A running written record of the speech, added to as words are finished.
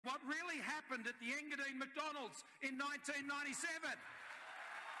happened at the Engadine McDonald's in 1997.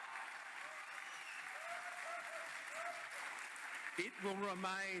 It will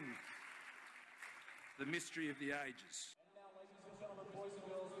remain the mystery of the ages. And now, ladies and gentlemen, boys and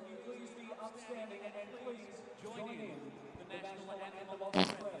girls, will you please be upstanding and please join in the national anthem of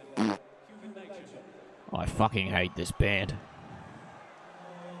Australia, Human Nature. I fucking hate this band.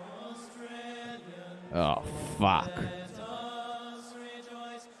 Oh, fuck.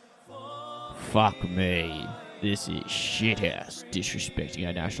 Fuck me. This is shithouse disrespecting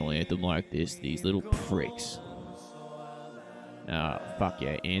our national anthem like this, these little pricks. Oh, fuck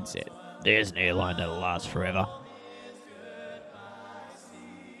yeah, Ansett. There's an airline that'll last forever.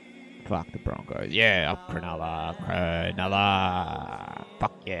 Fuck the Broncos. Yeah, up Cronulla, Cronulla.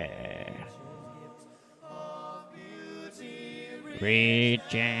 Fuck yeah.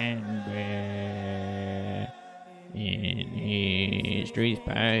 Rich and rare in history's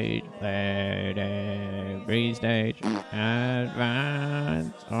page, let every stage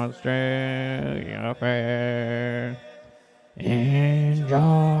advance Australia fair.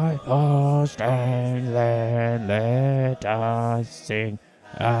 Enjoy for strange land, let us sing.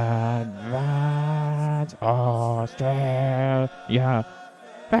 Advance Australia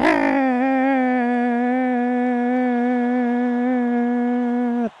fair.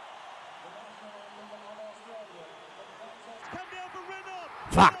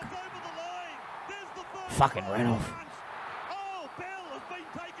 Fuck! Fucking Renoff.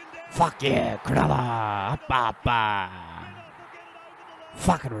 Fuck yeah, Cronulla! Up.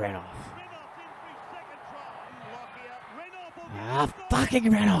 Fucking Renoff. Ah, fucking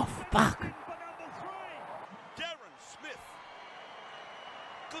Renoff! Fuck! Darren Smith.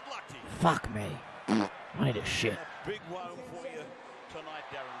 Good luck to you. Fuck me. I need a shit. A big one for you tonight,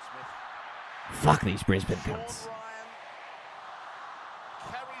 Darren Smith. Fuck these Brisbane cunts.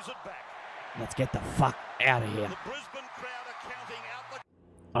 Carries it back. Let's get the fuck out of here. The Brisbane crowd are counting out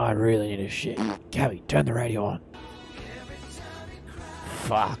the... I really need a shit. Gabby, turn the radio on.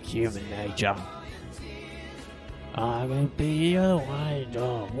 Fuck human nature. I'm gonna be a wine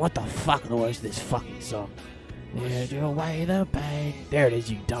dog. What the fuck are the words of this fucking song? There's your way the pain. There it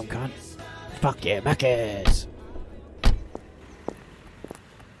is, you dumb cunt. Fuck yeah, Maccas.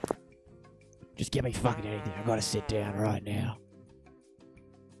 Just give me fucking anything. I gotta sit down right now.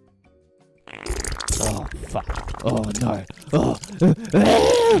 Oh, fuck. Oh, no.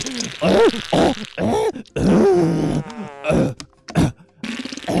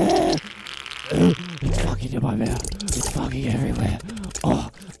 It's fucking in my mouth. It's fucking everywhere. I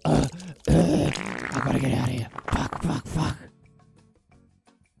gotta get out of here. Fuck.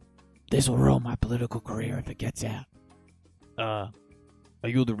 This will ruin my political career if it gets out. Are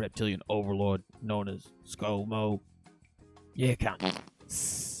you the reptilian overlord known as ScoMo? Yeah, cunt.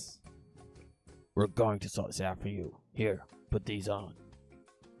 We're going to sort this out for you. Here, put these on.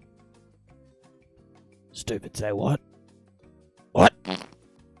 Stupid, say what?